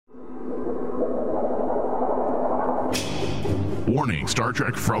Warning, Star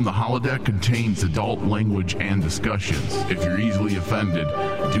Trek From the Holodeck contains adult language and discussions. If you're easily offended,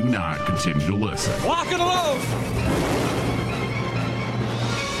 do not continue to listen. Lock and load!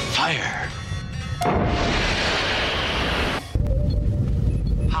 Fire.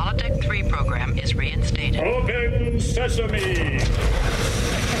 Holodeck 3 program is reinstated. Open sesame!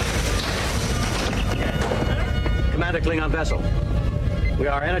 Commander Klingon vessel. We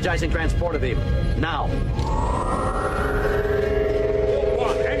are energizing transporter beam. Now.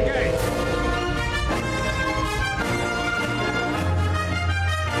 One, engage!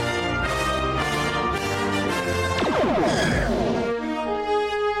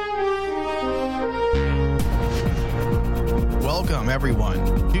 Welcome, everyone,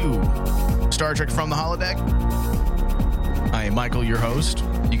 to Star Trek From the Holodeck. I am Michael, your host.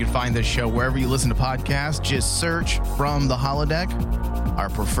 You can find this show wherever you listen to podcasts. Just search From the Holodeck. Our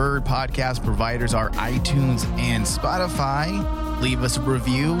preferred podcast providers are iTunes and Spotify. Leave us a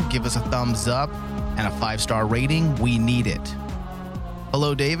review, give us a thumbs up, and a 5-star rating. We need it.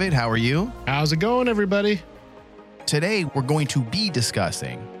 Hello, David. How are you? How's it going, everybody? Today, we're going to be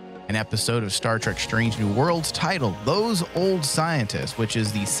discussing an episode of Star Trek Strange New Worlds titled Those Old Scientists, which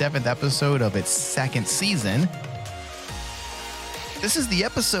is the 7th episode of its second season. This is the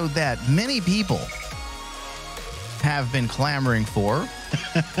episode that many people have been clamoring for.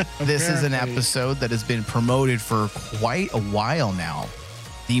 This is an episode that has been promoted for quite a while now.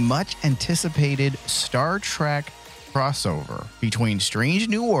 The much anticipated Star Trek crossover between Strange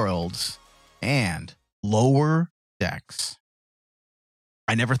New Worlds and Lower Decks.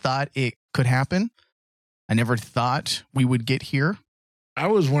 I never thought it could happen. I never thought we would get here. I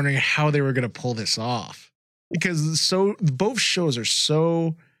was wondering how they were going to pull this off because both shows are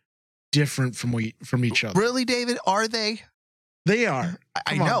so different from each other. Really, David? Are they? They are.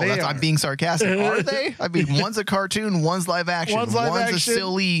 I know. I'm being sarcastic. Are they? I mean, one's a cartoon, one's live action. One's a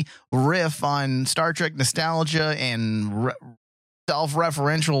silly riff on Star Trek nostalgia and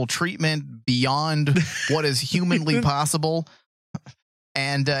self-referential treatment beyond what is humanly possible.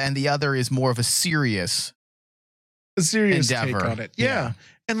 And the other is more of a serious endeavor. Take on it. Yeah.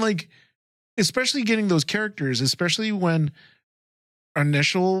 And like, especially getting those characters, especially when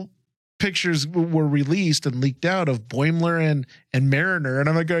initial pictures were released and leaked out of Boimler and Mariner. And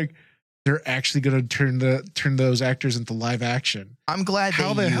I'm like, they're actually going to turn those actors into live action. I'm glad.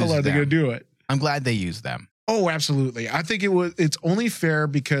 How the hell are they going to do it? I'm glad they use them. Oh, absolutely. I think it's only fair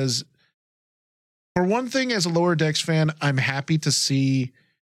because, for one thing, as a Lower Decks fan, I'm happy to see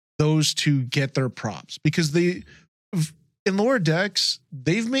those two get their props because in Lower Decks,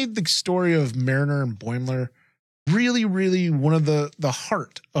 they've made the story of Mariner and Boimler really, really one of the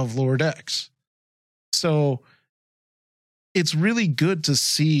heart of Lower Decks. So it's really good to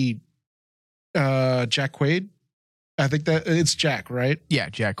see Jack Quaid. I think that it's Jack, right? Yeah,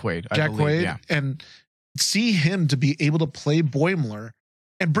 Jack Quaid. Jack Quaid. Yeah. And see him to be able to play Boimler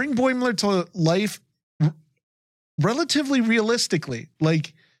and bring Boimler to life relatively realistically.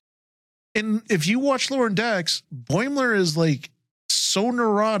 Like, if you watch Lower Decks, Boimler is like so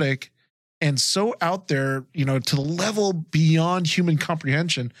neurotic and so out there, to the level beyond human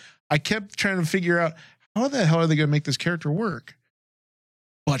comprehension. I kept trying to figure out how the hell are they going to make this character work?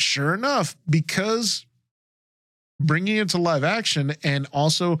 But sure enough, because bringing it to live action and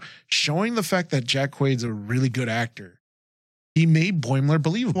also showing the fact that Jack Quaid's a really good actor, he made Boimler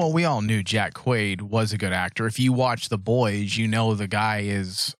believable. Well, we all knew Jack Quaid was a good actor. If you watch The Boys, you know the guy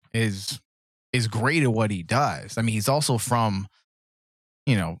is great at what he does. I mean, he's also from,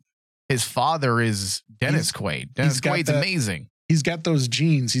 his father is Dennis Quaid. Dennis Quaid's amazing. He's got those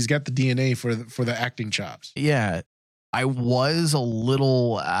genes. He's got the DNA for the acting chops. Yeah. I was a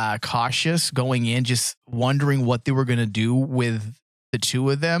little cautious going in, just wondering what they were going to do with the two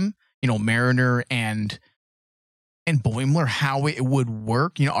of them, Mariner and Boimler, how it would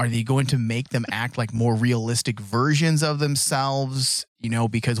work. Are they going to make them act like more realistic versions of themselves?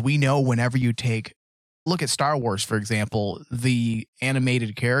 Because we know whenever you look at Star Wars, for example, the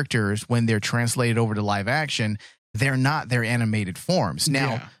animated characters, when they're translated over to live action, they're not their animated forms.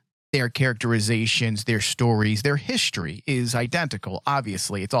 Now, their characterizations, their stories, their history is identical.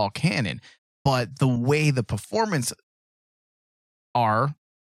 Obviously, it's all canon. But the way the performance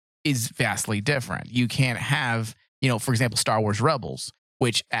is vastly different. You can't have, for example, Star Wars Rebels,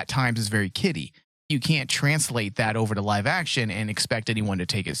 which at times is very kiddie. You can't translate that over to live action and expect anyone to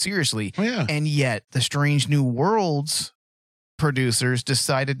take it seriously. Oh, yeah. And yet the Strange New Worlds producers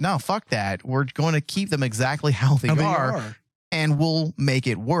decided, no, fuck that. We're going to keep them exactly how they are. And we'll make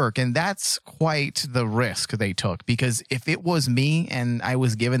it work. And that's quite the risk they took, because if it was me and I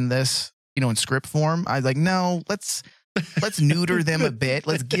was given this, in script form, I was like, no, let's let's neuter them a bit.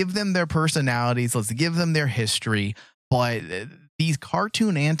 Let's give them their personalities. Let's give them their history. But these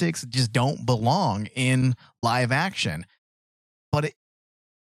cartoon antics just don't belong in live action. But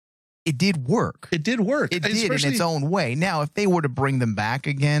it did work. It did work. It did in its own way. Now, if they were to bring them back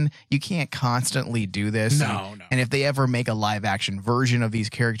again, you can't constantly do this. No. And if they ever make a live action version of these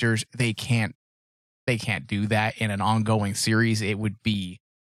characters, they can't do that in an ongoing series. It would be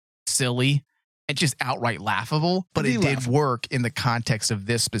silly and just outright laughable, but it did work in the context of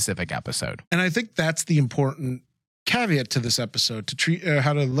this specific episode. And I think that's the important caveat to this episode, to treat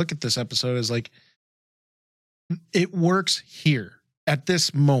how to look at this episode is like, it works here. At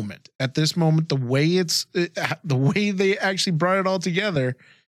this moment, the way they actually brought it all together,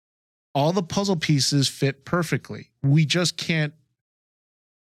 all the puzzle pieces fit perfectly. We just can't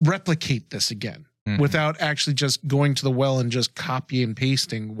replicate this again without actually just going to the well and just copy and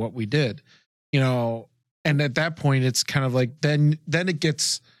pasting what we did, and at that point it's kind of like, then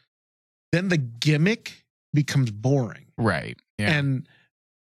the gimmick becomes boring. Right. Yeah. And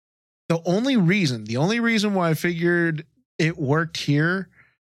the only reason why I figured it worked here,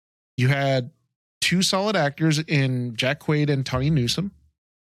 you had two solid actors in Jack Quaid and Tawny Newsome.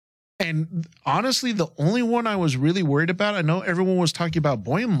 And honestly, the only one I was really worried about, I know everyone was talking about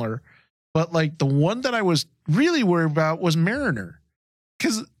Boimler, but like the one that I was really worried about was Mariner.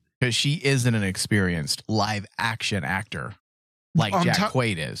 Because she isn't an experienced live action actor like Jack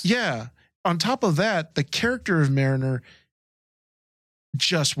Quaid is. Yeah. On top of that, the character of Mariner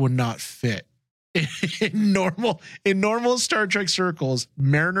just would not fit. In normal Star Trek circles,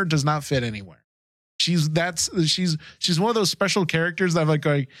 Mariner does not fit anywhere. She's one of those special characters that I'm like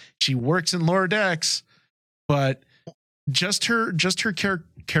going, she works in Lower Decks, but just her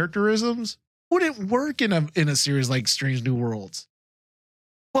characterisms wouldn't work in a series like Strange New Worlds.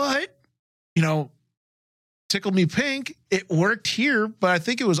 But Tickle Me Pink, it worked here, but I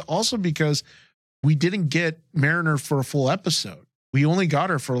think it was also because we didn't get Mariner for a full episode. We only got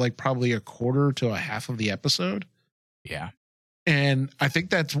her for like probably a quarter to a half of the episode. Yeah. And I think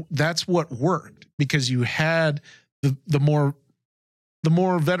that's what worked, because you had the more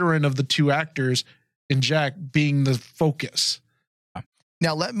veteran of the two actors in Jack being the focus.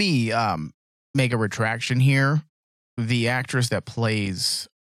 Now let me make a retraction here. The actress that plays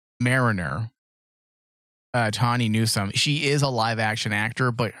Mariner, Tawny Newsome, she is a live action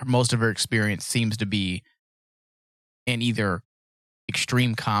actor, but most of her experience seems to be in either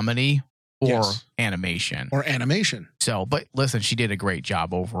extreme comedy or animation. So, but listen, she did a great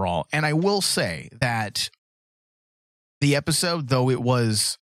job overall. And I will say that the episode, though it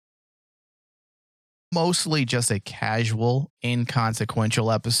was mostly just a casual, inconsequential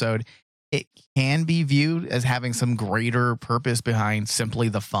episode, it can be viewed as having some greater purpose behind simply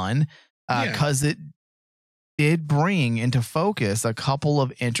the fun, because it did bring into focus a couple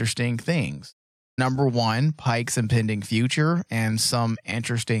of interesting things. Number one, Pike's impending future and some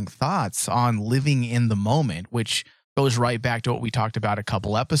interesting thoughts on living in the moment, which goes right back to what we talked about a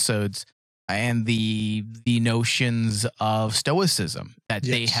couple episodes, and the notions of stoicism that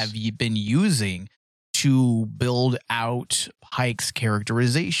they have been using to build out Pike's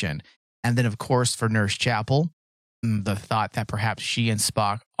characterization. And then, of course, for Nurse Chapel, the thought that perhaps she and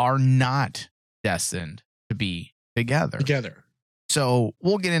Spock are not destined to be together. So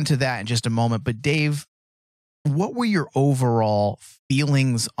we'll get into that in just a moment. But Dave, what were your overall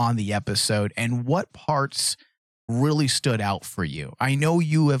feelings on the episode, and what parts really stood out for you? I know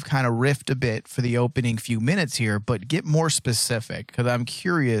you have kind of riffed a bit for the opening few minutes here, but get more specific, because I'm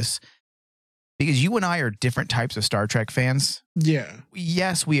curious, because you and I are different types of Star Trek fans. Yeah.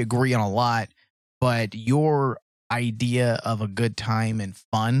 Yes, we agree on a lot, but your idea of a good time and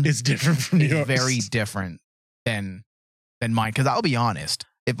fun is different from yours. Very different than mine. Because I'll be honest,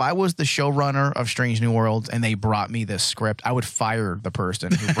 if I was the showrunner of Strange New Worlds and they brought me this script, I would fire the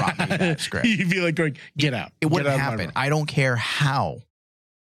person who brought me that script. You'd be like going, get out. It wouldn't happen. I don't care how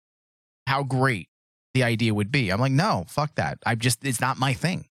great the idea would be. I'm like, no, fuck that. It's not my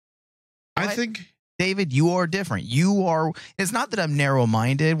thing. I think, David, you are different. It's not that I'm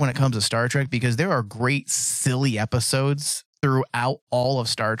narrow-minded when it comes to Star Trek, because there are great, silly episodes throughout all of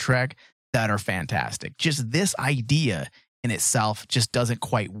Star Trek that are fantastic. Just this idea in itself just doesn't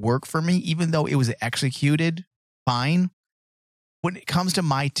quite work for me, even though it was executed fine. When it comes to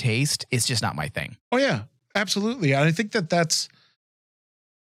my taste, it's just not my thing. Oh, yeah, absolutely. And I think that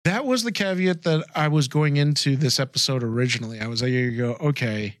was the caveat that I was going into this episode originally. I was like, you go,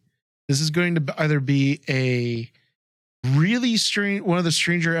 okay, this is going to either be a really strange, one of the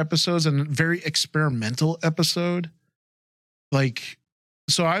stranger episodes, and very experimental episode. Like,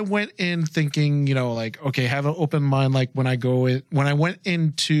 So I went in thinking, like, okay, have an open mind. Like when I went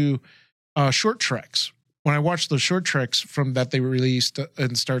into short treks, when I watched the short treks from that they released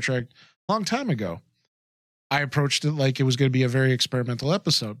in Star Trek a long time ago, I approached it like it was going to be a very experimental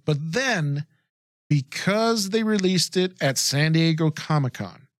episode. But then, because they released it at San Diego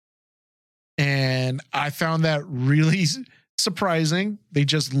Comic-Con, and I found that really surprising. They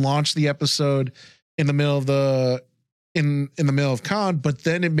just launched the episode in the middle of in the middle of con, but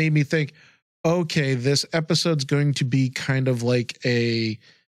then it made me think, okay, this episode's going to be kind of like a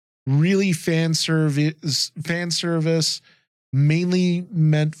really fan service, mainly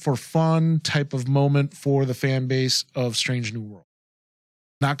meant for fun type of moment for the fan base of Strange New World.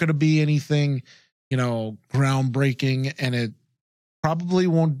 Not going to be anything, groundbreaking, and it probably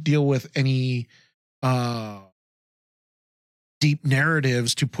won't deal with any deep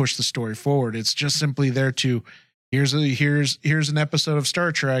narratives to push the story forward. It's just simply there to here's an episode of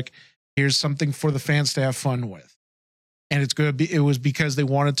Star Trek. Here's something for the fans to have fun with. And it was because they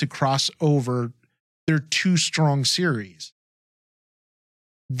wanted to cross over their two strong series.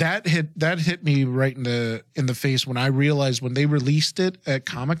 That hit me right in the face when I realized when they released it at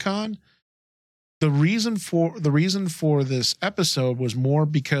Comic-Con, the reason for this episode was more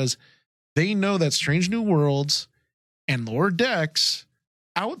because they know that Strange New Worlds and Lower Decks,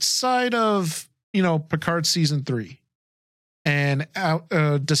 outside of Picard season 3 and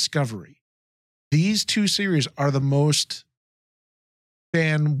Discovery, these two series are the most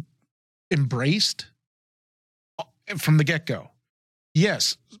fan embraced from the get-go.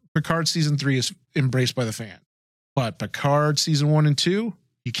 Yes, Picard season 3 is embraced by the fan, but Picard season 1 and 2,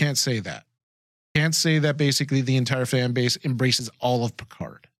 you can't say that. Can't say that basically the entire fan base embraces all of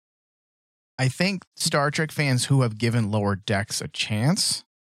Picard. I think Star Trek fans who have given Lower Decks a chance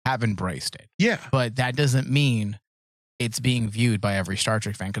have embraced it. Yeah. But that doesn't mean it's being viewed by every Star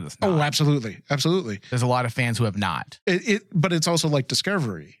Trek fan, because it's not. Oh, absolutely. Absolutely. There's a lot of fans who have not. But it's also like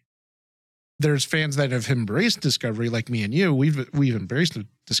Discovery. There's fans that have embraced Discovery, like me and you. We've embraced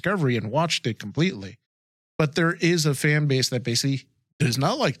Discovery and watched it completely. But there is a fan base that basically does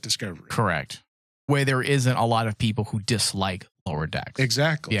not like Discovery. Correct. Where there isn't a lot of people who dislike Lower Decks.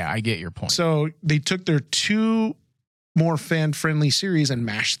 Exactly. Yeah, I get your point. So they took their two more fan-friendly series and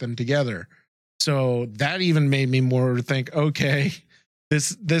mashed them together. So that even made me more think, okay,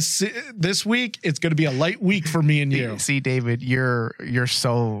 this week it's going to be a light week for me and you. See, David, you're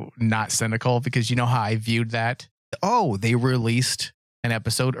so not cynical, because you know how I viewed that. Oh, they released an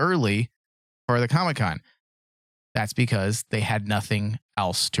episode early for the Comic-Con. That's because they had nothing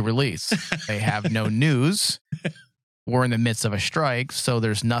else to release. They have no news. We're in the midst of a strike, so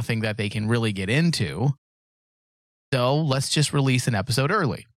there's nothing that they can really get into. So let's just release an episode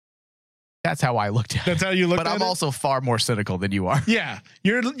early. That's how I looked at it. That's how you looked at it? But I'm also far more cynical than you are. Yeah,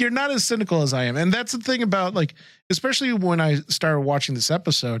 you're not as cynical as I am. And that's the thing about, like, especially when I started watching this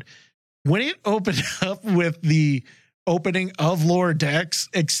episode, when it opened up with the opening of Lower Decks,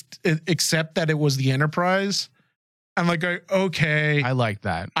 except that it was the Enterprise, I'm like, okay. I like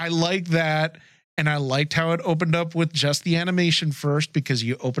that. I like that. And I liked how it opened up with just the animation first, because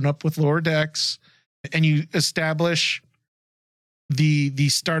you open up with Lower Decks and you establish the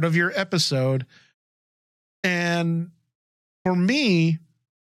start of your episode. And for me,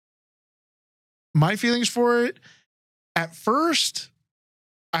 my feelings for it, at first,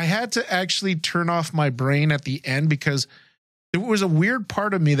 I had to actually turn off my brain at the end, because there was a weird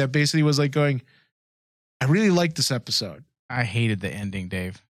part of me that basically was like going, I really like this episode. I hated the ending,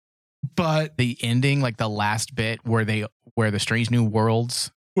 Dave. But the ending, like the last bit where the Strange New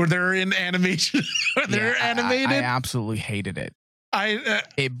Worlds, where they're in animation, where they're animated. I absolutely hated it.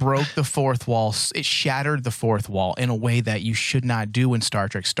 It broke the fourth wall. It shattered the fourth wall in a way that you should not do in Star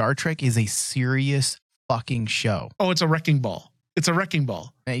Trek. Star Trek is a serious fucking show. Oh, it's a wrecking ball. It's a wrecking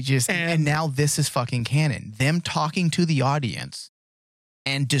ball. And now this is fucking canon. Them talking to the audience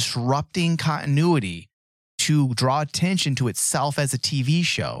and disrupting continuity to draw attention to itself as a TV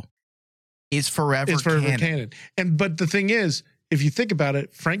show is forever canon. But the thing is, if you think about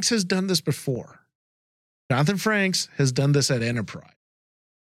it, Frakes has done this before. Jonathan Frakes has done this at Enterprise.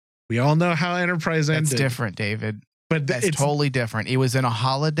 We all know how Enterprise ended. That's different, David. But that's totally different. It was in a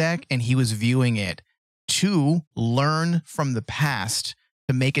holodeck, and he was viewing it to learn from the past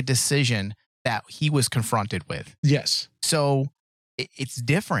to make a decision that he was confronted with. Yes. So it's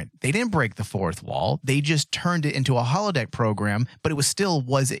different. They didn't break the fourth wall. They just turned it into a holodeck program, but it was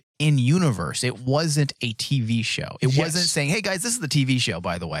in universe. It wasn't a TV show. It wasn't saying, hey guys, this is the TV show,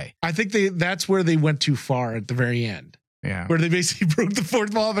 by the way. I think that's where they went too far at the very end. Yeah. where they basically broke the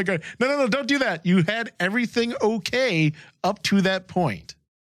fourth wall by going, no, don't do that. You had everything okay up to that point.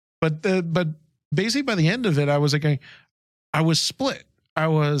 But basically by the end of it, I was like, I was split. I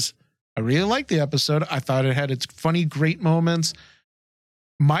really liked the episode. I thought it had its funny, great moments.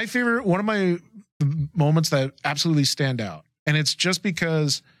 My favorite, one of my moments that absolutely stand out, and it's just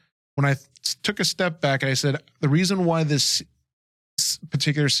because when I took a step back and I said, the reason why this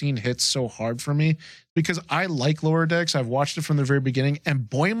particular scene hits so hard for me, because I like Lower Decks. I've watched it from the very beginning, and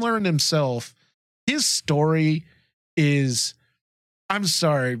Boimler and himself, his story is, I'm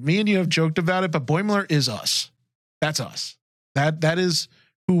sorry, me and you have joked about it, but Boimler is us. That's us. That is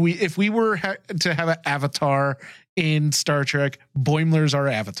who we, if we were to have an avatar in Star Trek, Boimler's our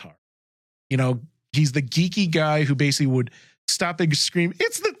avatar. You know, he's the geeky guy who basically would stop and scream,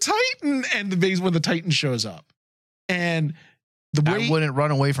 "It's the Titan!" and the base when the Titan shows up. And the way I wouldn't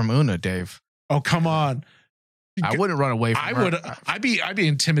run away from Una, Dave. Oh, come on. I wouldn't run away from her. I'd be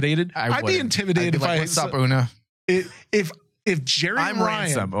intimidated. I'd be intimidated if what's up, Una? If Jerry I'm Ryan,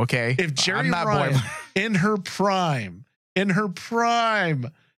 Ransom, okay? If Jerry I'm not Ryan Boimler. in her prime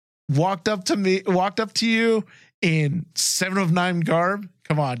walked up to you in 7 of 9 garb,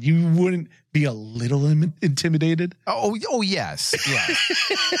 come on, you wouldn't be a little intimidated? Oh yes.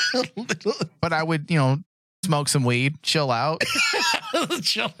 A little. But I would, smoke some weed, chill out.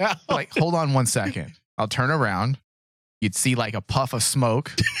 Chill out. Like, hold on 1 second. I'll turn around. You'd see like a puff of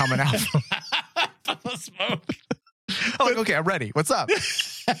smoke coming out. Puff of smoke. I'm like, okay, I'm ready. What's up?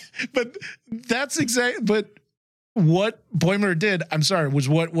 But that's but what Boimler did, I'm sorry, was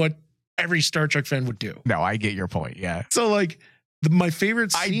what every Star Trek fan would do. No, I get your point. Yeah. So like my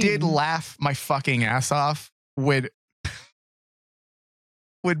favorite scene, I did laugh my fucking ass off when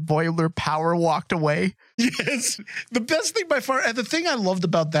Boimler power walked away. Yes. The best thing by far, and the thing I loved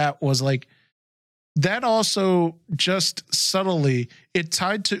about that was like, that also just subtly, it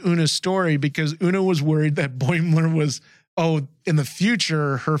tied to Una's story, because Una was worried that Boimler was, in the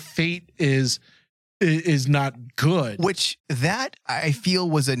future, her fate is not good. Which that I feel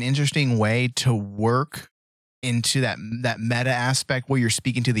was an interesting way to work into that meta aspect where you're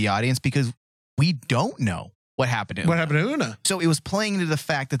speaking to the audience, because we don't know what happened to Una. So it was playing into the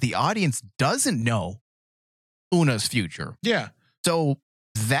fact that the audience doesn't know Una's future. Yeah. So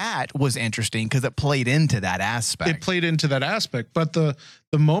that was interesting because it played into that aspect. But the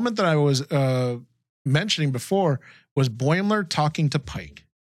moment that I was mentioning before was Boimler talking to Pike,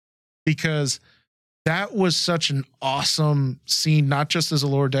 because that was such an awesome scene, not just as a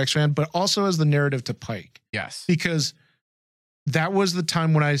Lower Decks fan, but also as the narrative to Pike. Yes. Because that was the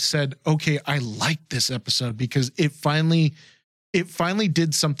time when I said, okay, I like this episode, because it finally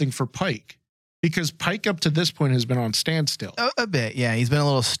did something for Pike. Because Pike up to this point has been on standstill. A bit, yeah. He's been a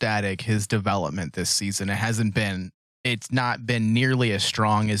little static, his development this season. It's not been nearly as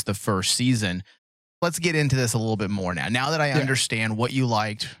strong as the first season. Let's get into this a little bit more now. Now that I understand what you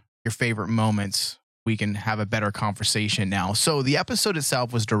liked, your favorite moments, we can have a better conversation now. So the episode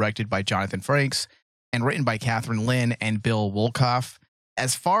itself was directed by Jonathan Frakes and written by Catherine Lin and Bill Wolkoff.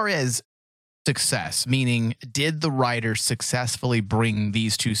 As far as success, meaning did the writers successfully bring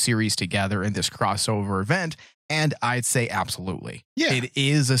these two series together in this crossover event? And I'd say absolutely. Yeah. It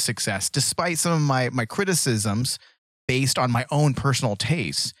is a success. Despite some of my criticisms based on my own personal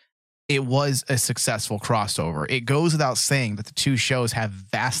tastes, it was a successful crossover. It goes without saying that the two shows have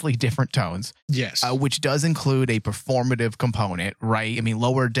vastly different tones. Yes. Which does include a performative component, right? I mean,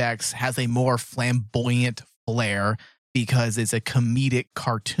 Lower Decks has a more flamboyant flair because it's a comedic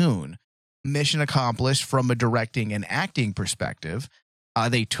cartoon. Mission accomplished from a directing and acting perspective.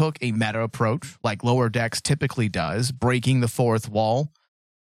 They took a meta approach like Lower Decks typically does, breaking the fourth wall.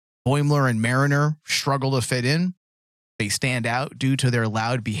 Boimler and Mariner struggle to fit in. They stand out due to their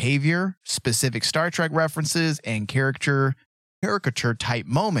loud behavior, specific Star Trek references, and caricature type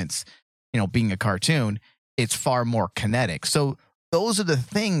moments. Being a cartoon, it's far more kinetic. So those are the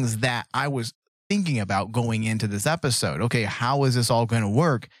things that I was thinking about going into this episode. Okay, how is this all going to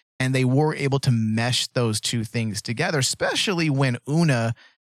work? And they were able to mesh those two things together, especially when Una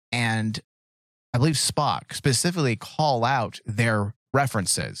and I believe Spock specifically call out their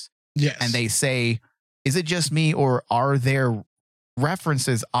references. Yes. And they say, is it just me, or are there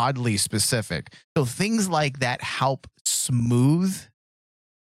references oddly specific? So things like that help smooth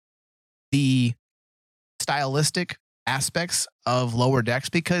the stylistic aspects of Lower Decks,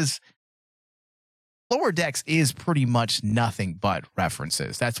 because Lower Decks is pretty much nothing but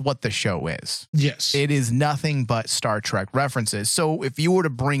references. That's what the show is. Yes. It is nothing but Star Trek references. So if you were to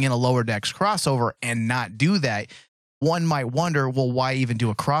bring in a Lower Decks crossover and not do that, one might wonder, well, why even do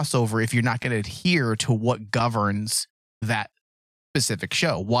a crossover if you're not going to adhere to what governs that specific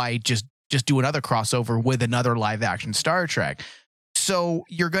show? Why just do another crossover with another live action Star Trek? So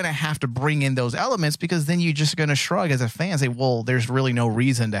you're going to have to bring in those elements, because then you're just going to shrug as a fan and say, well, there's really no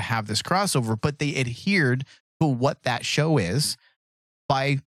reason to have this crossover. But they adhered to what that show is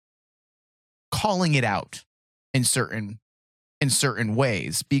by calling it out in certain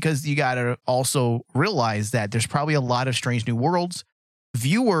ways, because you got to also realize that there's probably a lot of Strange New Worlds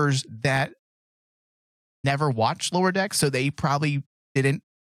viewers that never watched Lower Decks, so they probably didn't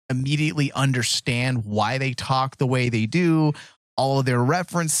immediately understand why they talk the way they do, all of their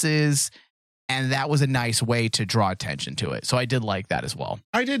references, and that was a nice way to draw attention to it. So I did like that as well.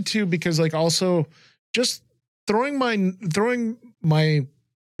 I did too, because like also just throwing my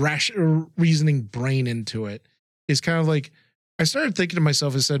reasoning brain into it is kind of like, I started thinking to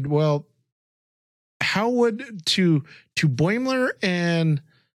myself and said, well, how would to Boimler and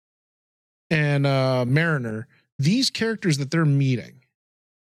Mariner, these characters that they're meeting,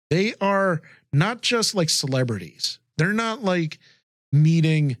 they are not just like celebrities. They're not like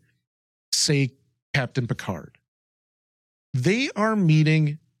meeting, say, Captain Picard. They are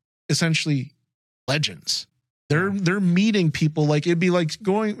meeting essentially legends. They're meeting people like it'd be like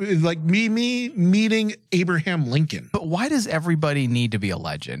going like me meeting Abraham Lincoln. But why does everybody need to be a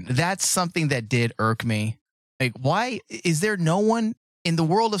legend? That's something that did irk me. Like, why is there no one in the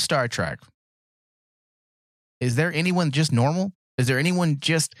world of Star Trek? Is there anyone just normal? Is there anyone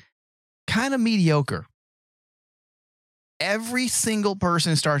just kind of mediocre? Every single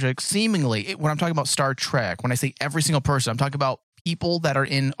person in Star Trek, seemingly, when I'm talking about Star Trek, when I say every single person, I'm talking about people that are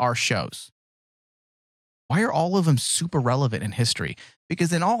in our shows. Why are all of them super relevant in history?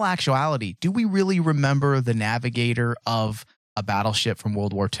 Because in all actuality, do we really remember the navigator of a battleship from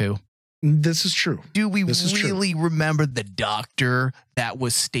World War II? This is true. Do we really remember the doctor that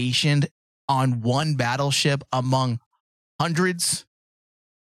was stationed on one battleship among hundreds?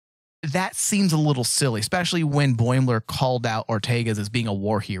 That seems a little silly, especially when Boimler called out Ortegas as being a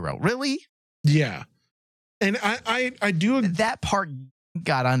war hero. Really? Yeah. And I do. That part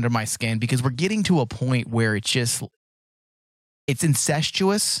got under my skin, because we're getting to a point where it's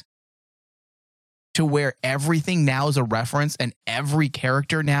incestuous to where everything now is a reference, and every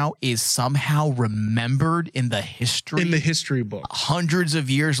character now is somehow remembered in the history book. Hundreds of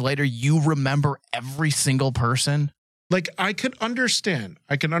years later, you remember every single person. Like, I could understand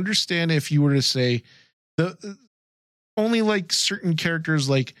if you were to say the only like certain characters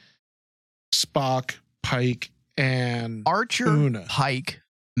like Spock, Pike, and Archer, Una. Pike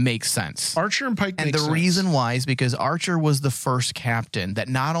makes sense. Archer and Pike, and the reason why is because Archer was the first captain that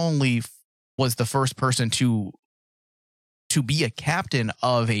not only was the first person to be a captain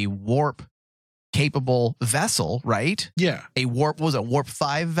of a warp capable vessel, right? Yeah, a warp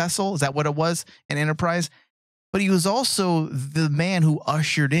 5 vessel. Is that what it was? An Enterprise. But he was also the man who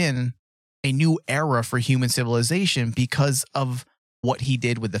ushered in a new era for human civilization because of what he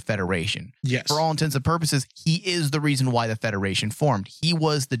did with the Federation. Yes. For all intents and purposes, he is the reason why the Federation formed. He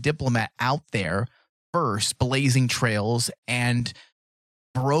was the diplomat out there first, blazing trails and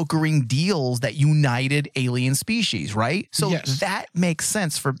brokering deals that united alien species, right? So yes, that makes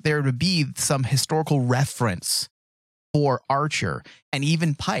sense for there to be some historical reference for Archer, and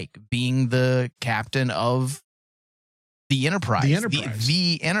even Pike being the captain of the Enterprise.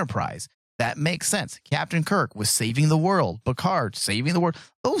 The Enterprise. That makes sense. Captain Kirk was saving the world. Picard saving the world.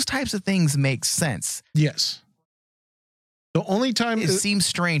 Those types of things make sense. Yes. The only time it seems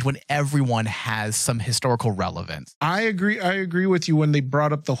strange when everyone has some historical relevance. I agree with you when they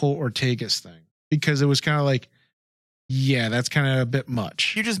brought up the whole Ortegas thing, because it was kind of like, yeah, that's kind of a bit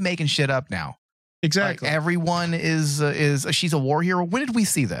much. You're just making shit up now. Exactly. Like everyone is she's a war hero. When did we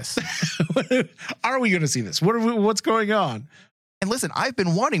see this? Are we going to see this? What's going on? And listen, I've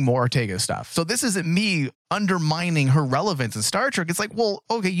been wanting more Ortega stuff. So this isn't me undermining her relevance in Star Trek. It's like, well,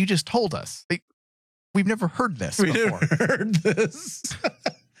 okay, you just told us. Like, we've never heard this before. Never heard this.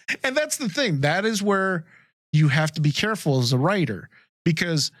 And that's the thing. That is where you have to be careful as a writer,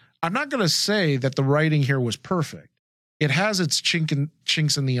 because I'm not going to say that the writing here was perfect. It has its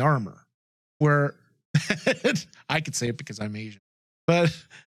chinks in the armor, where I could say it because I'm Asian, but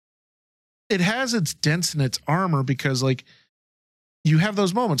it has its dents in its armor, because like, you have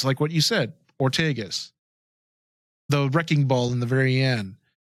those moments like what you said, Ortegas, the wrecking ball in the very end,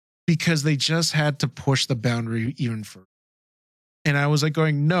 because they just had to push the boundary even further. And I was like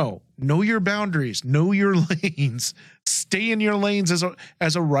going, no, know your boundaries, know your lanes, stay in your lanes.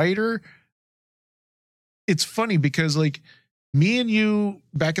 As a writer, it's funny because like me and you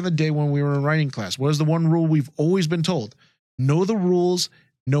back in the day when we were in writing class, what is the one rule we've always been told? Know the rules,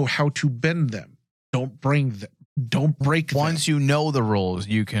 know how to bend them. Don't don't break Once them. you know the rules,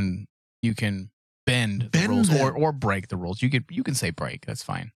 you can bend the rules them. or break the rules. You can say break. That's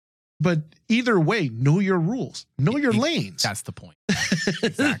fine. But either way, know your rules. Know your lanes. That's the point.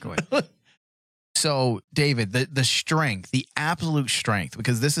 Exactly. So, David, the strength, the absolute strength,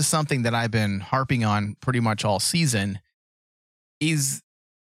 because this is something that I've been harping on pretty much all season, is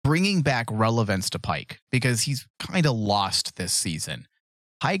bringing back relevance to Pike, because he's kind of lost this season.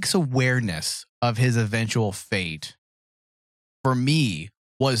 Pike's awareness of his eventual fate, for me,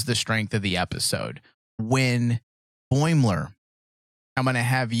 was the strength of the episode. When Boimler, I'm going to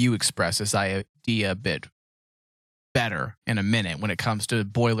have you express this idea a bit better in a minute when it comes to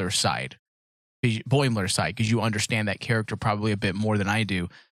Boimler's side, because you understand that character probably a bit more than I do.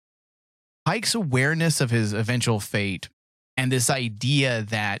 Pike's awareness of his eventual fate and this idea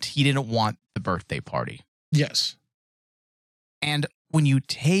that he didn't want the birthday party. Yes. And when you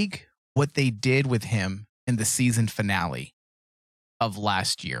take what they did with him in the season finale of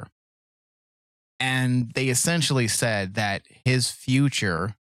last year, and they essentially said that his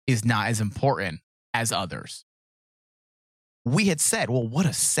future is not as important as others. We had said, well, what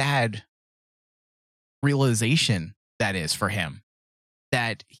a sad realization that is for him,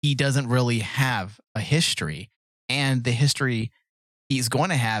 that he doesn't really have a history, and the history he's going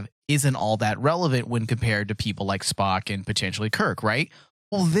to have isn't all that relevant when compared to people like Spock and potentially Kirk, right?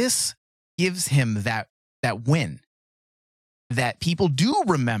 Well, this gives him that win, that people do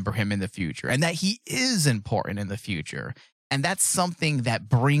remember him in the future and that he is important in the future. And that's something that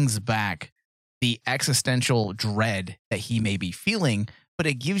brings back the existential dread that he may be feeling, but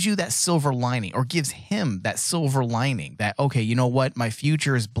it gives you that silver lining, or gives him that silver lining that, okay, you know what? My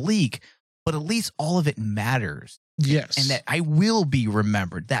future is bleak, but at least all of it matters. Yes. And that I will be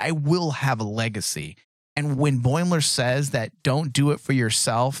remembered, that I will have a legacy. And when Boimler says that don't do it for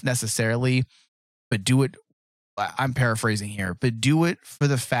yourself necessarily, but do it, I'm paraphrasing here, but do it for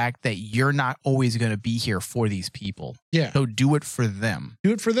the fact that you're not always going to be here for these people. Yeah. So do it for them.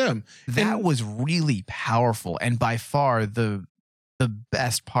 Do it for them. That was really powerful, and by far the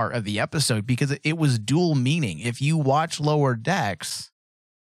best part of the episode, because it was dual meaning. If you watch Lower Decks,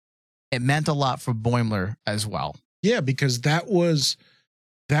 it meant a lot for Boimler as well. Yeah, because that was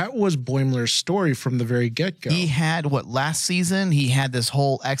Boimler's story from the very get-go. He had last season, he had this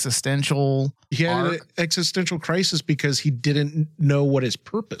whole existential He had arc. an existential crisis because he didn't know what his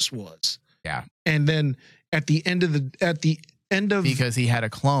purpose was. Yeah. And then at the end of Because he had a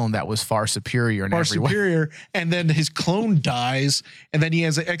clone that was far superior in every way. superior, and then his clone dies, and then he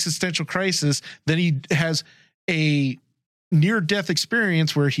has an existential crisis. Then he has a near-death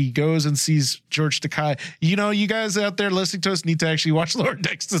experience where he goes and sees George Takei. You know, you guys out there listening to us need to actually watch Lower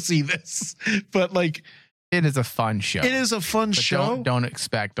Decks to see this. But like, It is a fun show. it is a fun But show. Don't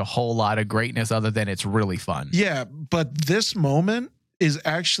expect a whole lot of greatness other than it's really fun. Yeah, but this moment is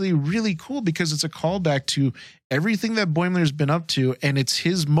actually really cool because it's a callback to everything that Boimler's been up to, and it's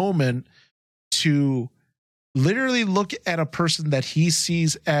his moment to literally look at a person that he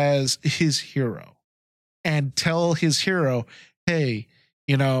sees as his hero and tell his hero, hey,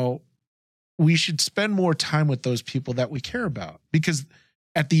 you know, we should spend more time with those people that we care about. Because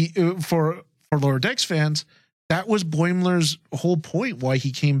for Lower Decks fans, that was Boimler's whole point, why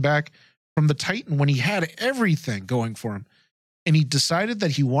he came back from the Titan when he had everything going for him. And he decided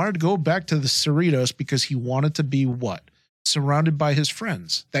that he wanted to go back to the Cerritos because he wanted to be what? Surrounded by his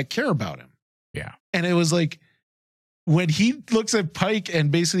friends that care about him. Yeah. And it was like, when he looks at Pike and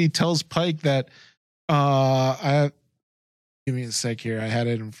basically tells Pike that, give me a sec here. I had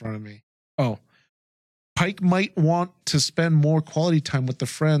it in front of me. Oh, Pike might want to spend more quality time with the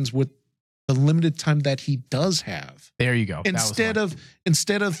friends with the limited time that he does have. There you go. Instead of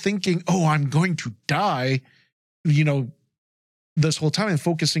thinking, oh, I'm going to die, you know, this whole time and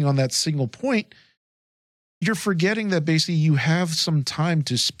focusing on that single point, you're forgetting that basically you have some time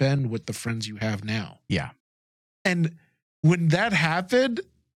to spend with the friends you have now. Yeah. And when that happened,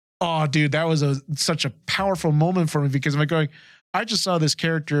 oh, dude, that was such a powerful moment for me because I'm going, I just saw this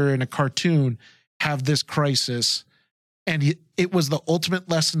character in a cartoon have this crisis, and it was the ultimate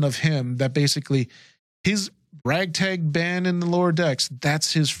lesson of him that basically his ragtag band in the Lower Decks,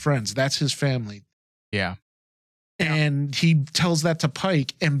 that's his friends, that's his family. Yeah. And he tells that to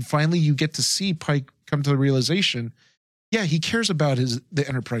Pike, and finally you get to see Pike come to the realization, yeah, he cares about the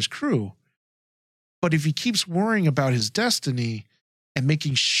Enterprise crew, but if he keeps worrying about his destiny and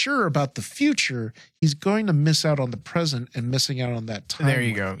making sure about the future, he's going to miss out on the present and missing out on that time. There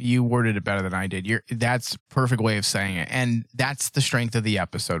you go. You worded it better than I did. That's a perfect way of saying it. And that's the strength of the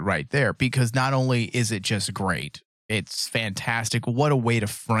episode right there, because not only is it just great, it's fantastic. What a way to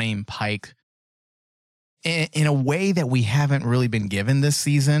frame Pike in a way that we haven't really been given this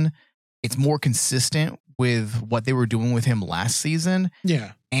season. It's more consistent with what they were doing with him last season.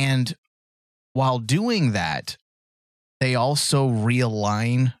 Yeah. And while doing that, they also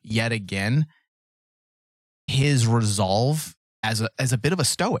realign yet again his resolve as a bit of a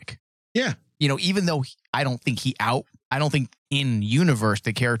stoic. Yeah. You know, even though I don't think in universe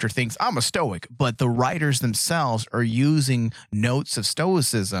the character thinks I'm a stoic, but the writers themselves are using notes of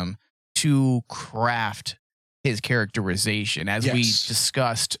stoicism to craft his characterization, as we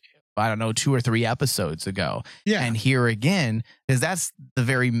discussed, I don't know, 2 or 3 episodes ago. Yeah. And here again, because that's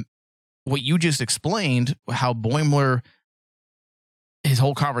what you just explained, how Boimler, his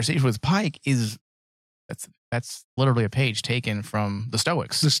whole conversation with Pike is, that's literally a page taken from the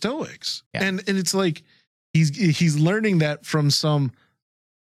Stoics. The Stoics. Yeah. And it's like he's learning that from some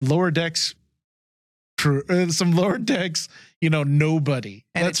lower decks, nobody.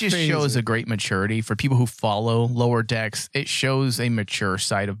 And it just shows a great maturity for people who follow Lower Decks. It shows a mature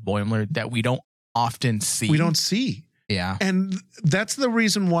side of Boimler that we don't often see. We don't see. Yeah. And that's the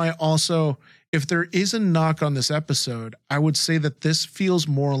reason why also, if there is a knock on this episode, I would say that this feels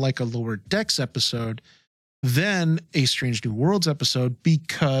more like a Lower Decks episode than a Strange New Worlds episode,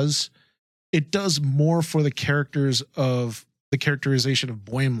 because it does more for the characterization of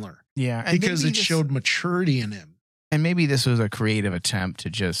Boimler. Yeah. And because it showed maturity in him. And maybe this was a creative attempt to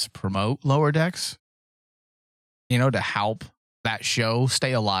just promote Lower Decks, to help that show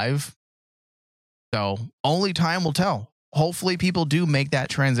stay alive. So only time will tell. Hopefully people do make that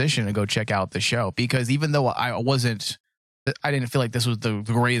transition and go check out the show, because even though I didn't feel like this was the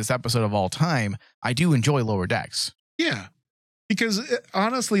greatest episode of all time, I do enjoy Lower Decks. Yeah. Because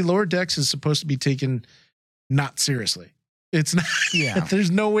honestly, Lower Decks is supposed to be taken not seriously. It's not. Yeah.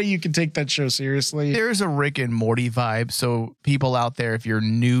 There's no way you can take that show seriously. There's a Rick and Morty vibe. So people out there, if you're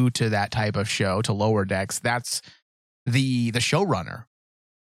new to that type of show, to Lower Decks, that's the showrunner.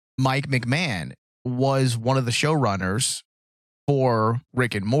 Mike McMahon was one of the showrunners for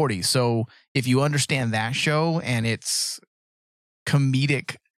Rick and Morty. So if you understand that show and its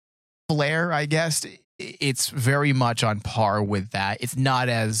comedic flair, I guess, it's very much on par with that. It's not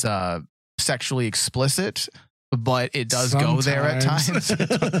as sexually explicit, but it does go there at times.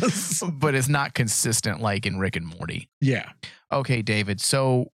 But it's not consistent like in Rick and Morty. Yeah. Okay, David.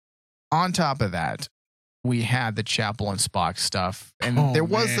 So on top of that, we had the Chapel and Spock stuff. And there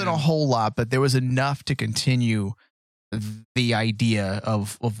wasn't a whole lot, but there was enough to continue the idea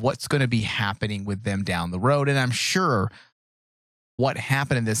of what's going to be happening with them down the road. And I'm sure what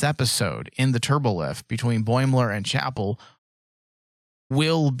happened in this episode in the turbolift between Boimler and Chapel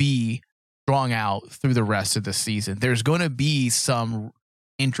will be drawn out through the rest of the season. There's going to be some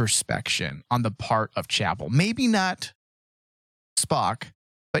introspection on the part of Chapel. Maybe not Spock,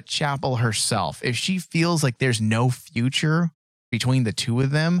 but Chapel herself. If she feels like there's no future between the two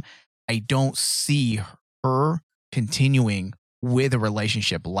of them, I don't see her continuing with a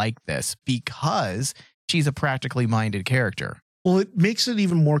relationship like this, because she's a practically minded character. Well, it makes it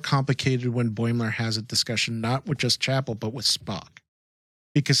even more complicated when Boimler has a discussion, not with just Chapel, but with Spock.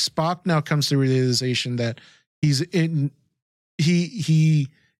 Because Spock now comes to the realization that his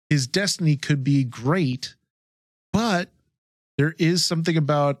destiny could be great, but there is something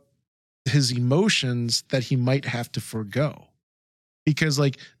about his emotions that he might have to forego. Because,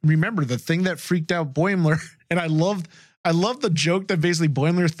 remember, the thing that freaked out Boimler, and I love the joke that basically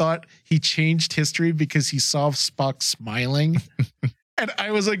Boimler thought he changed history because he saw Spock smiling. And I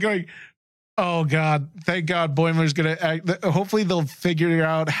was going, oh God, thank God Boimler's going to act. Hopefully they'll figure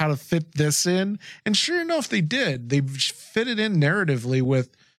out how to fit this in. And sure enough, they did. They fit it in narratively with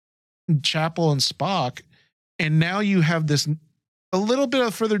Chapel and Spock. And now you have this a little bit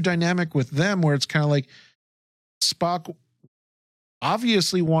of further dynamic with them, where it's kind of like Spock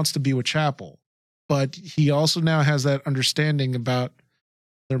obviously wants to be with Chapel, but he also now has that understanding about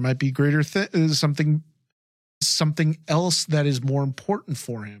there might be greater something else that is more important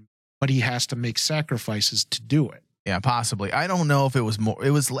for him, but he has to make sacrifices to do it. Yeah, possibly. I don't know if it was more.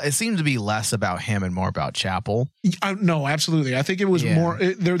 It seemed to be less about him and more about Chapel. No, absolutely. I think it was more.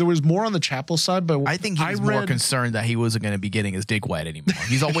 There was more on the Chapel side, but I think he was more concerned that he wasn't going to be getting his dick wet anymore.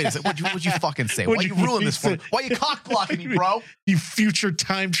 He's all, wait a second, what'd you fucking say? Why you ruin this for me? Why you cock blocking me, bro? You future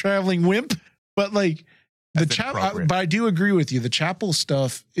time traveling wimp. But the Chapel, but I do agree with you. The Chapel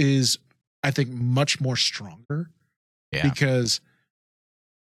stuff is, I think, much more stronger. Yeah, because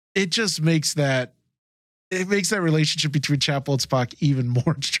it just makes that. It makes that relationship between Chapel and Spock even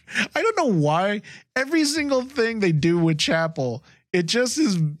more. I don't know why every single thing they do with Chapel, it just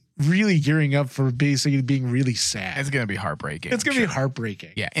is really gearing up for basically being really sad. It's going to be heartbreaking. It's going to be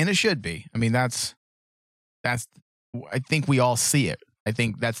heartbreaking. Yeah, and it should be. I mean, that's I think we all see it. I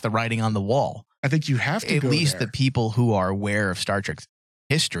think that's the writing on the wall. I think you have to At go least there. the people who are aware of Star Trek's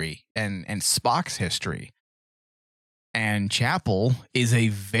history and Spock's history. And Chapel is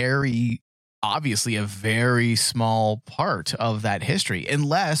obviously a very small part of that history,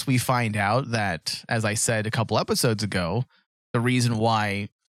 unless we find out that, as I said a couple episodes ago, the reason why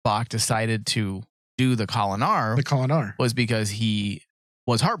Spock decided to do the Kolinar was because he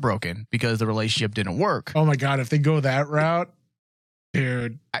was heartbroken because the relationship didn't work. Oh my God, if they go that route,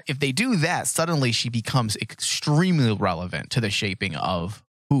 dude. If they do that, suddenly she becomes extremely relevant to the shaping of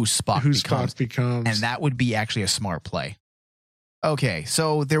who Spock becomes. And that would be actually a smart play. Okay,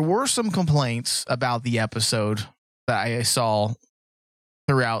 so there were some complaints about the episode that I saw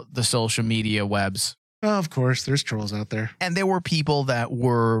throughout the social media webs. Oh, of course, there's trolls out there. And there were people that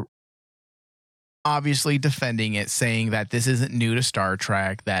were obviously defending it, saying that this isn't new to Star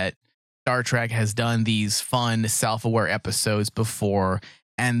Trek, that Star Trek has done these fun, self-aware episodes before,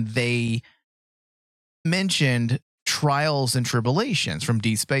 and they mentioned Trials and Tribulations from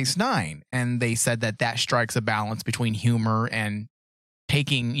Deep Space Nine, and they said that that strikes a balance between humor and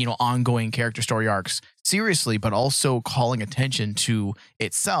taking, ongoing character story arcs seriously, but also calling attention to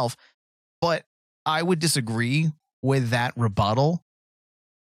itself. But I would disagree with that rebuttal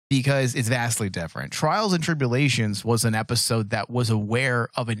because it's vastly different. Trials and Tribulations was an episode that was aware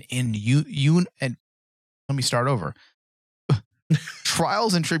of and let me start over.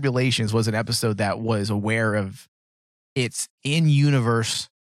 Trials and Tribulations was an episode that was aware of its in-universe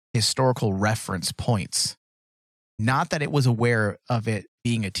historical reference points. Not that it was aware of it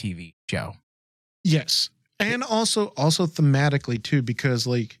being a TV show. Yes. And also thematically too, because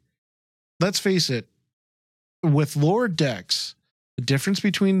let's face it, with Lower Decks, the difference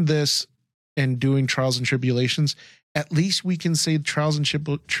between this and doing Trials and Tribulations, at least we can say Trials and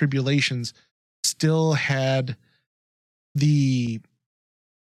Tribulations still had the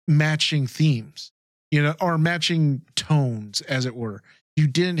matching themes, or matching tones, as it were. You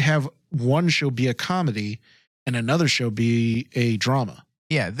didn't have one show be a comedy and another show be a drama.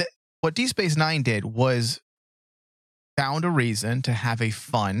 Yeah. What Deep Space Nine did was found a reason to have a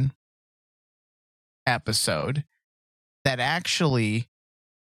fun episode that actually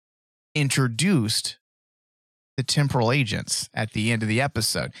introduced the temporal agents at the end of the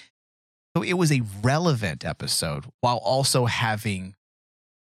episode. So it was a relevant episode while also having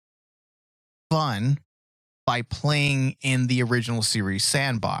fun by playing in the original series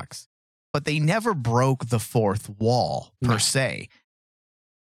sandbox. But they never broke the fourth wall per se.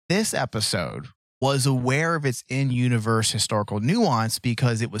 This episode was aware of its in-universe historical nuance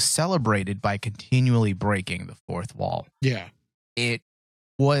because it was celebrated by continually breaking the fourth wall. Yeah. It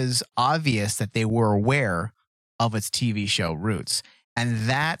was obvious that they were aware of its TV show roots. And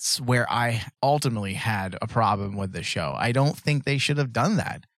that's where I ultimately had a problem with the show. I don't think they should have done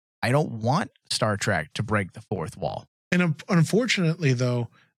that. I don't want Star Trek to break the fourth wall. And unfortunately, though,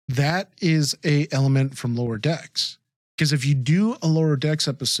 that is a element from Lower Decks. Because if you do a Lower Decks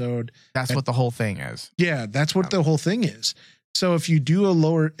episode, that's what the whole thing is. Yeah, that's what the whole thing is. So if you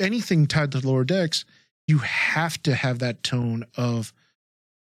do anything tied to Lower Decks, you have to have that tone of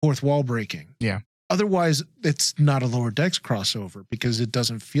fourth wall breaking. Yeah. Otherwise, it's not a Lower Decks crossover because it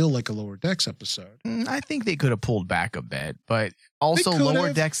doesn't feel like a Lower Decks episode. I think they could have pulled back a bit, but also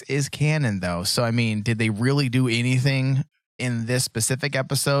Lower Decks is canon, though. So, I mean, did they really do anything in this specific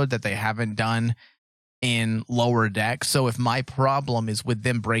episode that they haven't done in Lower Decks? So if my problem is with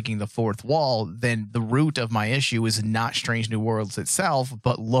them breaking the fourth wall, then the root of my issue is not Strange New Worlds itself,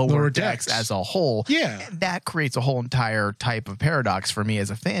 but Lower Decks as a whole. Yeah. And that creates a whole entire type of paradox for me as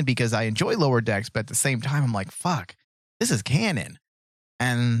a fan because I enjoy Lower Decks, but at the same time, I'm like, fuck, this is canon.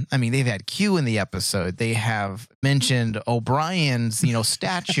 And I mean, they've had Q in the episode. They have mentioned O'Brien's,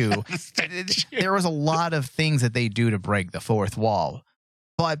 statue. There was a lot of things that they do to break the fourth wall.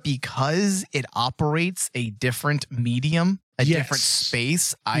 But because it operates a different medium, a different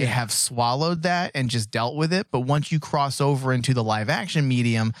space, I have swallowed that and just dealt with it. But once you cross over into the live action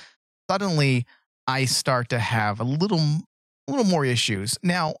medium, suddenly I start to have a little more issues.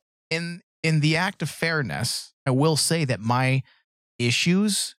 Now, in the act of fairness, I will say that my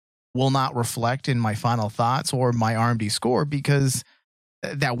issues will not reflect in my final thoughts or my RMD score because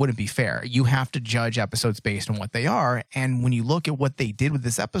that wouldn't be fair. You have to judge episodes based on what they are. And when you look at what they did with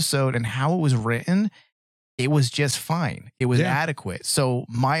this episode and how it was written, it was just fine. It was adequate. So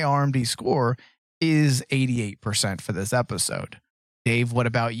my RMD score is 88% for this episode. Dave, what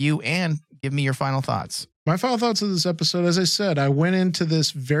about you? And give me your final thoughts. My final thoughts of this episode, as I said, I went into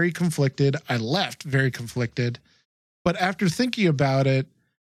this very conflicted. I left very conflicted. But after thinking about it,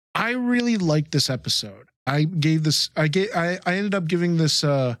 I really liked this episode. I ended up giving this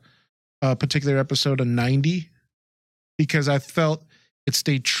particular episode a 90 because I felt it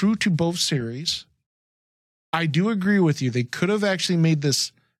stayed true to both series. I do agree with you. They could have actually made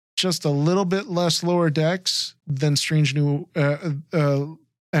this just a little bit less Lower Decks than Strange New and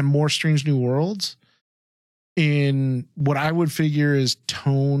more Strange New Worlds in what I would figure is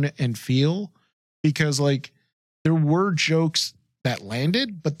tone and feel, because like there were jokes that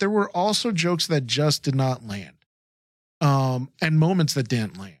landed, but there were also jokes that just did not land, and moments that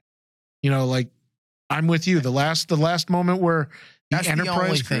didn't land. You know, like I'm with you. The last moment where that's the Enterprise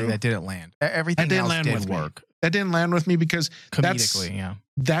only crew, thing that didn't land. Everything didn't else land did with me. work. That didn't land with me because Comedically,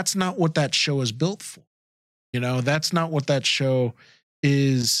 that's not what that show is built for. You know, that's not what that show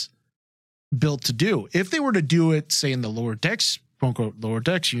is built to do. If they were to do it, say in the Lower Decks, quote unquote, Lower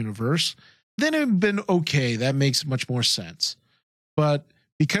Decks universe, then it would have been okay. That makes much more sense. But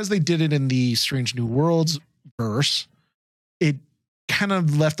because they did it in the Strange New Worlds verse, it kind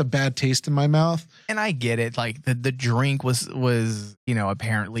of left a bad taste in my mouth. And I get it. Like the drink was, you know,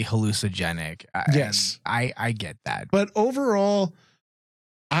 apparently hallucinogenic. Yes. I get that. But overall,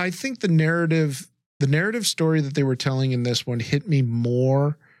 I think the narrative story that they were telling in this one hit me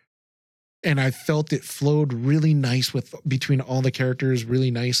more. And I felt it flowed really nice between all the characters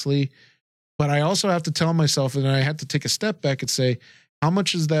really nicely. But I also have to tell myself, and I had to take a step back and say, how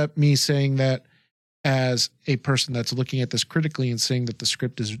much is that me saying that as a person that's looking at this critically and saying that the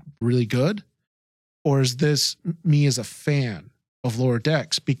script is really good? Or is this me as a fan of Lower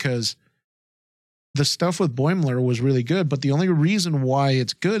Decks? Because the stuff with Boimler was really good, but the only reason why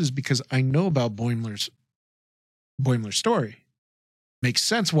it's good is because I know about Boimler's story. Makes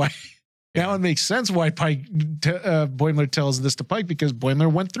sense why. Now it makes sense why Boimler tells this to Pike, because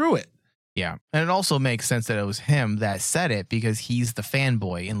Boimler went through it. Yeah. And it also makes sense that it was him that said it, because he's the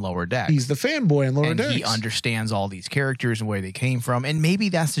fanboy in Lower Decks. He's the fanboy in Lower and Decks. He understands all these characters and where they came from. And maybe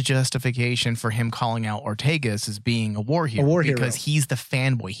that's the justification for him calling out Ortegas as being a war hero. Because he's the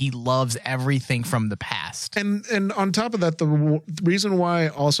fanboy. He loves everything from the past. And on top of that, the reason why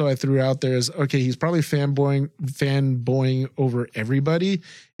also I threw out there is, okay, he's probably fanboying over everybody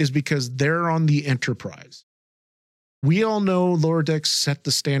is because they're on the Enterprise. We all know Lower Decks set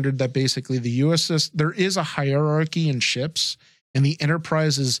the standard that basically the USS, there is a hierarchy in ships, and the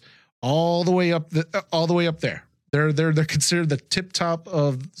Enterprise is all the way up there. They're considered the tip top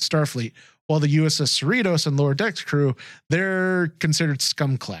of Starfleet, while the USS Cerritos and Lower Decks crew, they're considered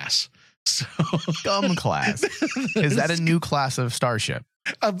scum class. So scum class. Is that a new class of starship?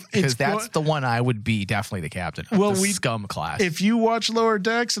 Because that's the one I would be definitely the captain of. Well, scum class. If you watch Lower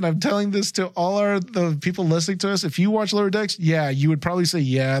Decks, and I'm telling this to all the people listening to us, if you watch Lower Decks, yeah, you would probably say,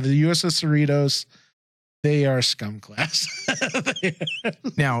 yeah, the USS Cerritos, they are scum class.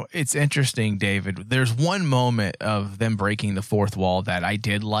 Now, it's interesting, David. There's one moment of them breaking the fourth wall that I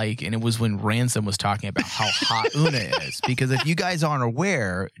did like, and it was when Ransom was talking about how hot Una is. Because if you guys aren't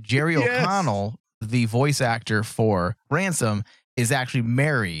aware, Jerry O'Connell, the voice actor for Ransom, is actually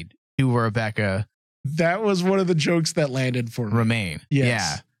married to Rebecca. That was one of the jokes that landed for me. Remain. Yes.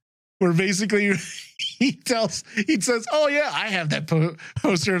 Yeah. Where basically he says, oh yeah, I have that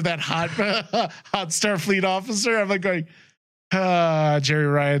poster of that hot Starfleet officer. I'm like going, Jerry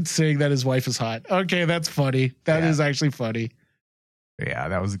Ryan saying that his wife is hot. Okay, that's funny. That is actually funny. Yeah,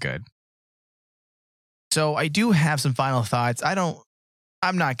 that was good. So I do have some final thoughts.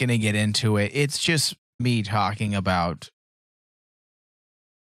 I'm not going to get into it. It's just me talking about,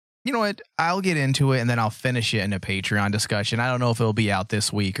 you know what? I'll get into it and then I'll finish it in a Patreon discussion. I don't know if it'll be out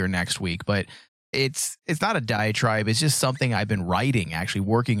this week or next week, but it's not a diatribe. It's just something I've been writing, actually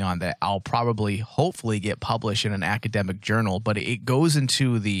working on, that I'll probably, hopefully, get published in an academic journal. But it goes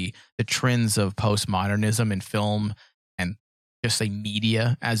into the trends of postmodernism in film and just say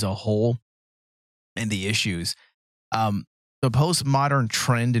media as a whole, and the issues. The postmodern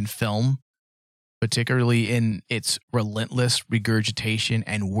trend in film, particularly in its relentless regurgitation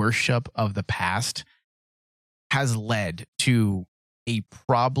and worship of the past, has led to a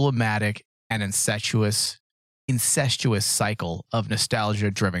problematic and incestuous cycle of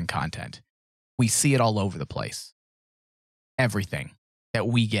nostalgia-driven content. We see it all over the place. Everything that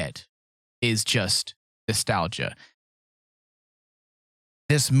we get is just nostalgia.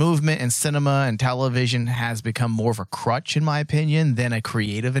 This movement in cinema and television has become more of a crutch, in my opinion, than a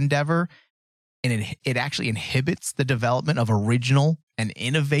creative endeavor. And it actually inhibits the development of original and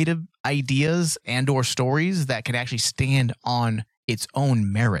innovative ideas and or stories that can actually stand on its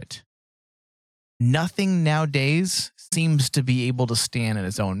own merit. nothing nowadays seems to be able to stand on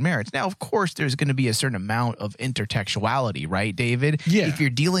its own merits. Now, of course, there's going to be a certain amount of intertextuality, right, David? Yeah. If you're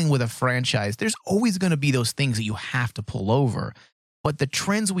dealing with a franchise, there's always going to be those things that you have to pull over. But the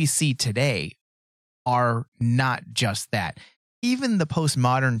trends we see today are not just that. Even the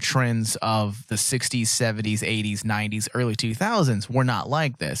postmodern trends of the 60s, 70s, 80s, 90s, early 2000s were not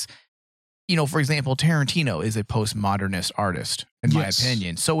like this. You know, for example, Tarantino is a postmodernist artist, in my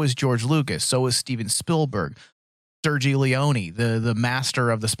opinion. So is George Lucas. So is Steven Spielberg. Sergio Leone, the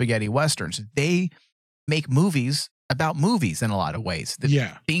master of the spaghetti westerns. They make movies about movies in a lot of ways.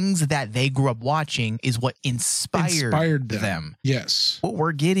 The things that they grew up watching is what inspired them. Yes. What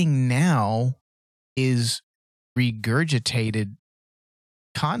we're getting now is regurgitated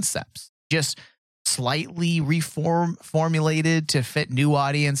concepts, just slightly reformulated to fit new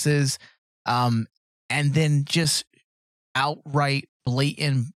audiences, and then just outright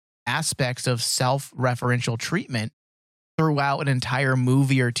blatant aspects of self-referential treatment throughout an entire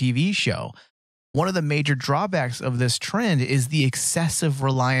movie or TV show. One of the major drawbacks of this trend is the excessive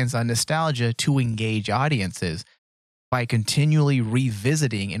reliance on nostalgia to engage audiences by continually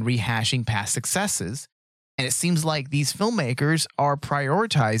revisiting and rehashing past successes. And it seems like these filmmakers are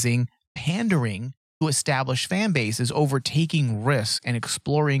prioritizing pandering to established fan bases over taking risks and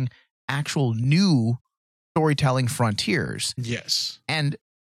exploring actual new storytelling frontiers. Yes. And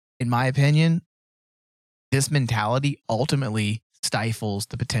in my opinion, this mentality ultimately stifles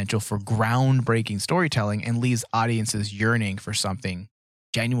the potential for groundbreaking storytelling and leaves audiences yearning for something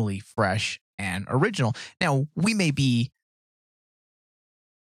genuinely fresh and original. Now, we may be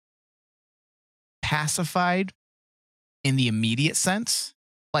pacified in the immediate sense.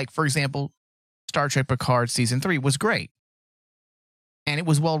 Like, for example, Star Trek Picard Season 3 was great. And it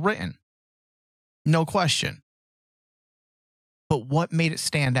was well written. No question. But what made it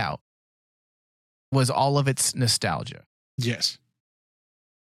stand out was all of its nostalgia. Yes.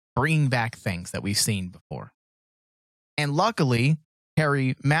 Bringing back things that we've seen before. And luckily,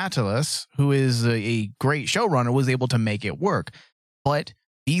 Terry Matalas, who is a great showrunner, was able to make it work. But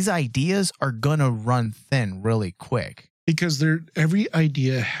these ideas are going to run thin really quick. Because every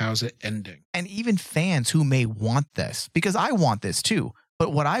idea has an ending. And even fans who may want this, because I want this too,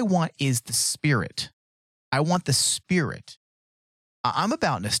 but what I want is the spirit. I want the spirit. I'm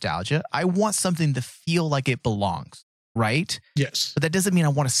about nostalgia. I want something to feel like it belongs, right? Yes. But that doesn't mean I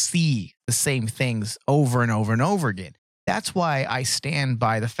want to see the same things over and over and over again. That's why I stand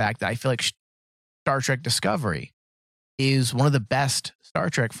by the fact that I feel like Star Trek Discovery is one of the best Star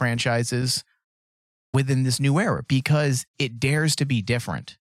Trek franchises within this new era because it dares to be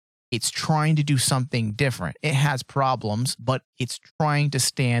different. It's trying to do something different. It has problems, but it's trying to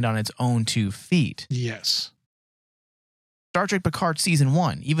stand on its own 2 feet. Yes. Star Trek Picard Season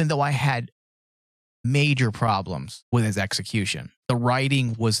 1, even though I had major problems with its execution, the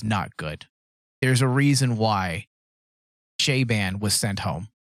writing was not good. There's a reason why Shaban was sent home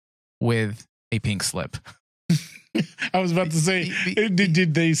with a pink slip. I was about to say,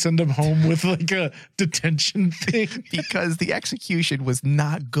 did they send him home with like a detention thing? Because the execution was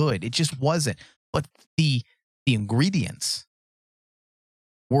not good. It just wasn't. But the ingredients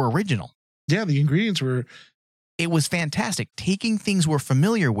were original. Yeah, the ingredients were... It was fantastic. Taking things we're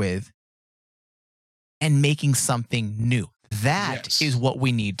familiar with and making something new. That is what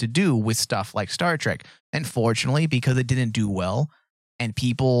we need to do with stuff like Star Trek. Unfortunately, because it didn't do well, and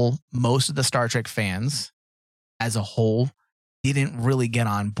most of the Star Trek fans as a whole didn't really get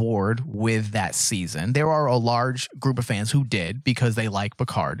on board with that season. There are a large group of fans who did because they like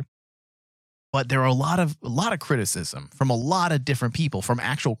Picard. But there are a lot of criticism from a lot of different people, from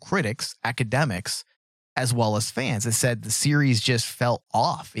actual critics, academics, as well as fans that said the series just felt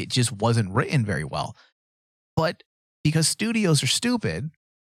off. It just wasn't written very well. But because studios are stupid,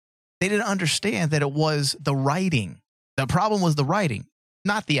 they didn't understand that it was the writing. The problem was the writing,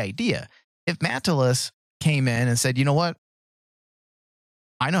 not the idea. If Matalas came in and said, you know what?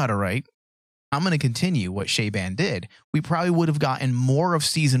 I know how to write. I'm going to continue what Shaban did. We probably would have gotten more of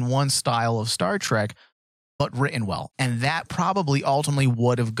Season 1 style of Star Trek, but written well. And that probably ultimately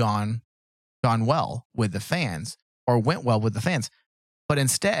would have gone well with the fans, or went well with the fans. But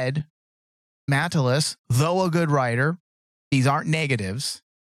instead, Matalas, though a good writer, these aren't negatives,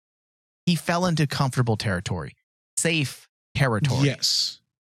 he fell into comfortable territory, safe territory. Yes.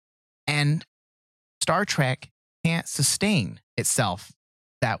 And Star Trek can't sustain itself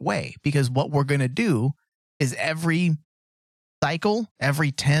that way, because what we're going to do is every cycle,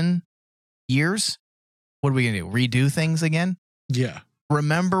 every 10 years, what are we going to do? Redo things again? Yeah.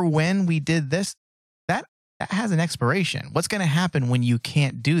 Remember when we did this? that has an expiration. What's going to happen when you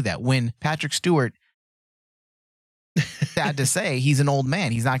can't do that? When Patrick Stewart, sad to say, he's an old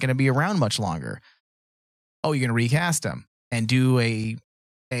man. He's not going to be around much longer. Oh, you're going to recast him and do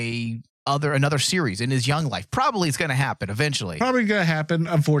another series in his young life. Probably it's going to happen eventually. Probably going to happen,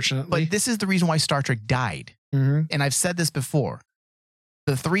 unfortunately. But this is the reason why Star Trek died. Mm-hmm. And I've said this before.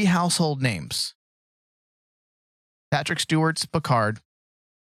 The 3 household names, Patrick Stewart's Picard,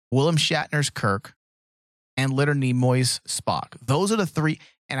 William Shatner's Kirk, and Leonard Nimoy's Spock. Those are the 3,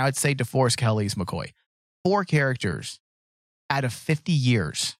 and I would say DeForest Kelly's McCoy. 4 characters out of 50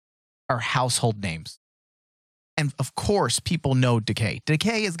 years are household names. And of course, people know Decay.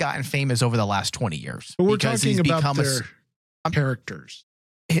 Decay has gotten famous over the last 20 years. But we're talking about their characters.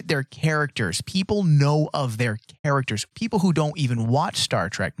 Their characters. People know of their characters. People who don't even watch Star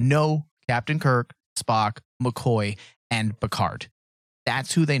Trek know Captain Kirk, Spock, McCoy, and Picard.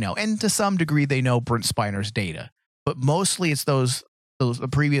 That's who they know. And to some degree, they know Brent Spiner's Data. But mostly it's the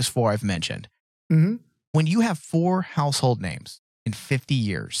previous 4 I've mentioned. Mm-hmm. When you have 4 household names in 50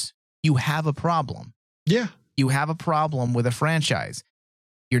 years, you have a problem. Yeah. You have a problem with a franchise.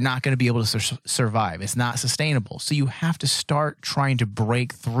 You're not going to be able to survive. It's not sustainable. So you have to start trying to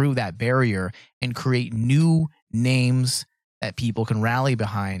break through that barrier and create new names that people can rally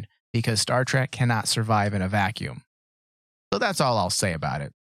behind, because Star Trek cannot survive in a vacuum. So that's all I'll say about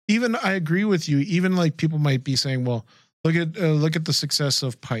it. Even I agree with you. Even like people might be saying, well, look at the success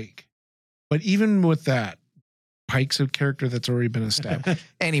of Pike. But even with that, Pike's a character that's already been established.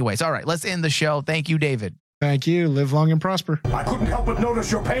 Anyways, all right, let's end the show. Thank you, David. Thank you. Live long and prosper. I couldn't help but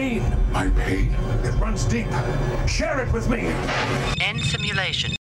notice your pain. My pain? It runs deep. Share it with me. End simulation.